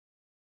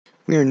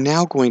We are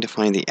now going to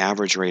find the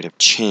average rate of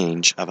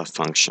change of a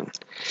function.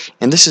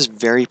 And this is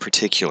very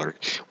particular.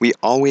 We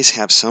always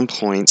have some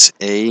points,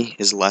 A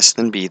is less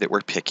than B, that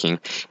we're picking,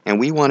 and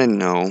we want to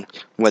know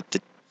what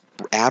the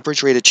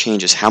average rate of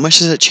change is. How much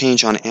does it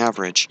change on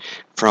average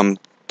from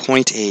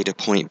point A to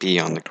point B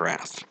on the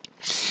graph?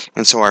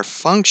 And so our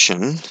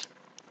function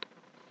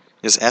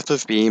is f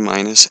of b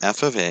minus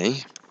f of a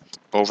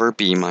over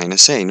b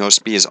minus a. Notice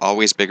b is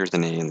always bigger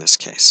than a in this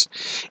case.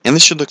 And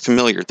this should look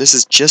familiar. This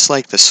is just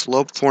like the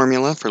slope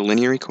formula for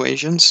linear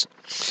equations,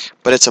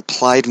 but it's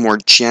applied more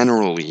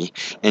generally,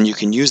 and you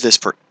can use this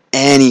for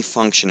any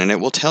function, and it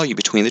will tell you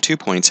between the 2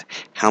 points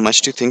how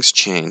much do things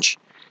change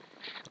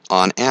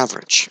on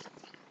average.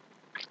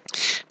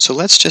 So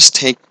let's just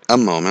take a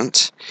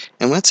moment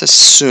and let's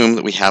assume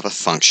that we have a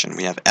function.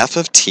 We have f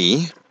of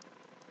t,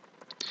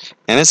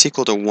 and it's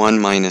equal to 1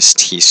 minus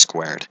t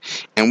squared.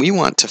 And we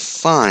want to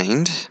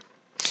find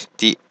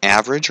the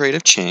average rate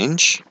of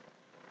change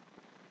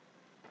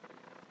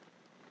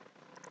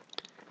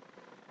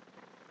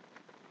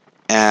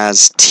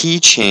as t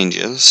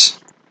changes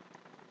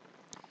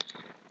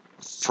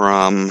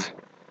from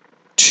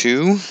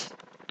 2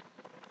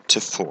 to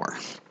 4.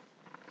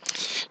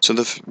 So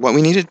what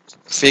we need to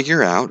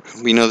figure out,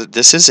 we know that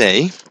this is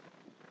A,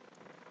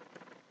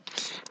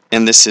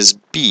 and this is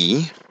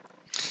B,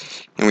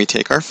 and we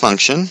take our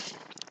function,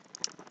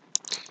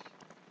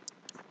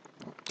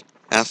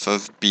 f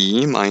of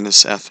b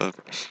minus f of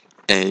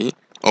a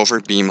over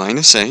b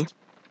minus a.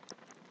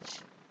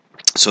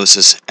 So this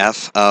is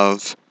f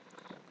of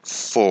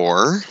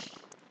 4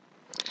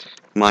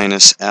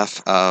 minus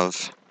f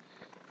of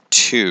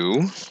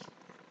 2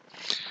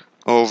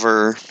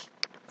 over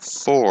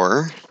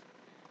 4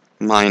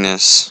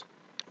 minus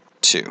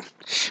 2.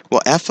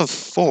 Well, f of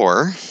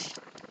 4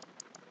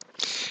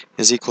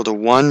 is equal to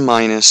 1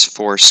 minus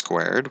 4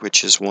 squared,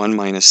 which is 1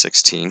 minus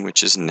 16,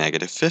 which is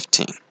negative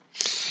 15.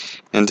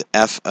 And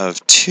f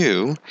of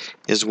 2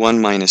 is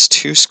 1 minus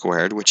 2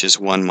 squared, which is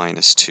 1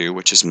 minus 2,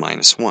 which is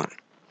minus 1.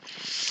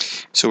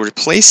 So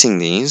replacing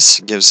these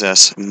gives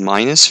us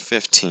minus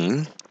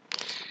 15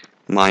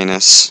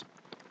 minus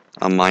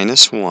a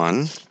minus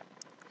 1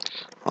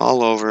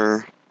 all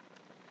over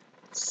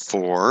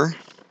 4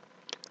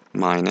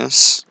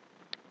 minus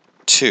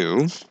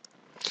 2,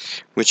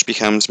 which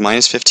becomes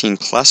minus 15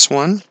 plus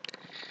 1,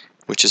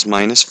 which is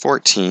minus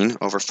 14,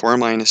 over 4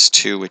 minus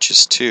 2, which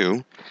is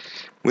 2,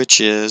 which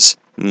is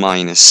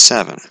minus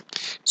 7.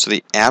 So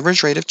the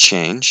average rate of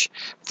change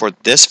for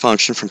this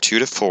function from 2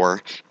 to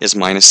 4 is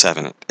minus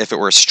 7. If it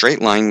were a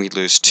straight line, we'd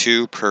lose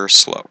 2 per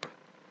slope.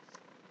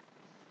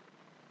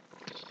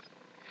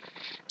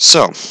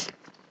 So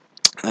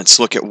let's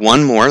look at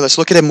one more. Let's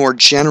look at a more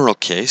general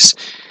case.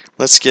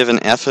 Let's give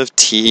an f of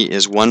t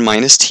is 1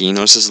 minus t.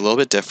 Notice this is a little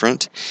bit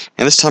different.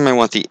 And this time I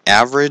want the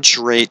average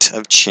rate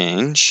of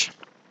change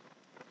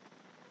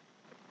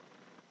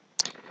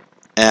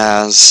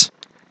as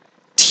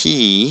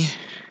t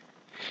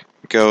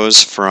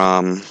goes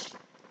from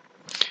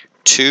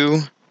 2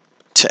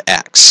 to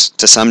x,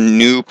 to some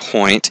new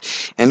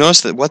point. And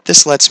notice that what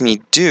this lets me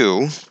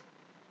do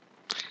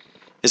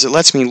is it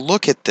lets me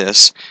look at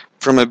this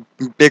from a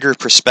bigger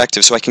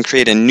perspective. So I can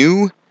create a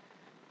new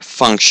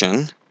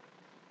function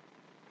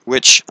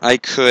which I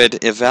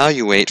could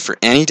evaluate for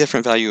any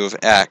different value of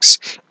x,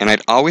 and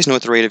I'd always know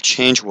what the rate of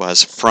change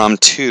was from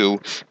 2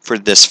 for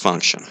this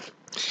function.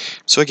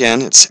 So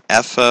again, it's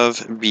f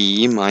of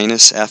b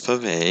minus f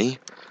of a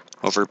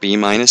over b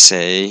minus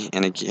a,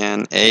 and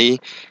again, a,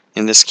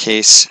 in this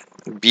case,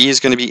 b is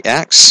going to be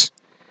x,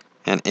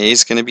 and a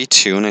is going to be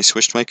 2, and I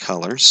switched my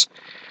colors.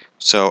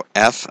 So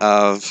f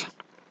of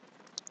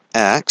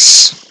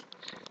x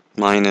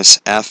minus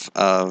f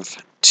of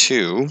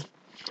 2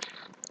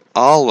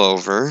 all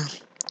over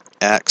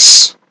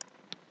x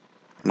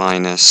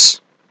minus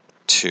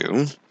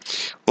 2.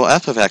 Well,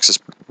 f of x is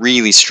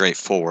really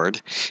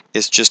straightforward.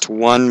 It's just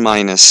 1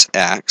 minus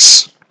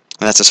x,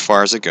 and that's as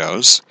far as it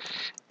goes.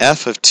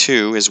 F of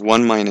 2 is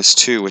 1 minus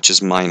 2, which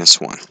is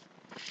minus 1.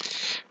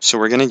 So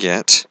we're going to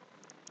get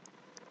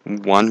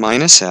 1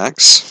 minus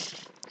x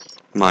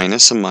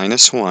minus a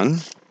minus 1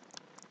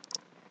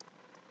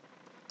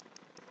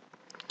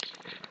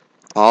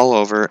 all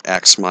over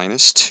x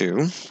minus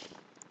 2.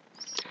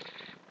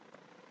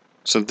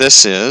 So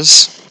this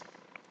is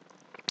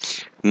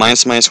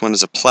minus minus 1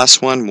 is a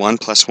plus 1. 1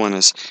 plus 1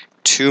 is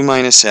 2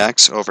 minus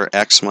x over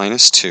x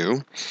minus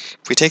 2.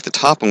 If we take the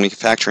top one, we can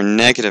factor a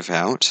negative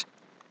out.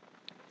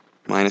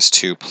 Minus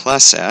 2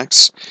 plus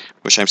x,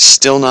 which I'm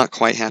still not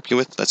quite happy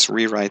with. Let's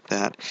rewrite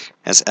that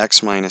as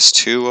x minus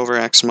 2 over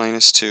x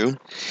minus 2.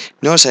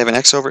 Notice I have an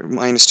x over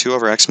minus 2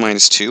 over x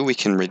minus 2. We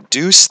can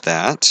reduce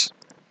that,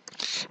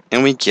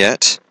 and we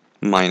get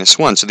minus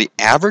 1. So the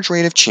average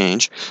rate of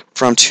change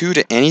from 2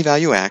 to any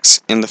value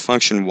x in the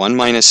function 1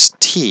 minus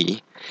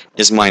t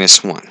is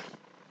minus 1.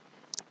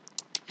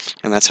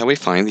 And that's how we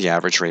find the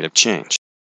average rate of change.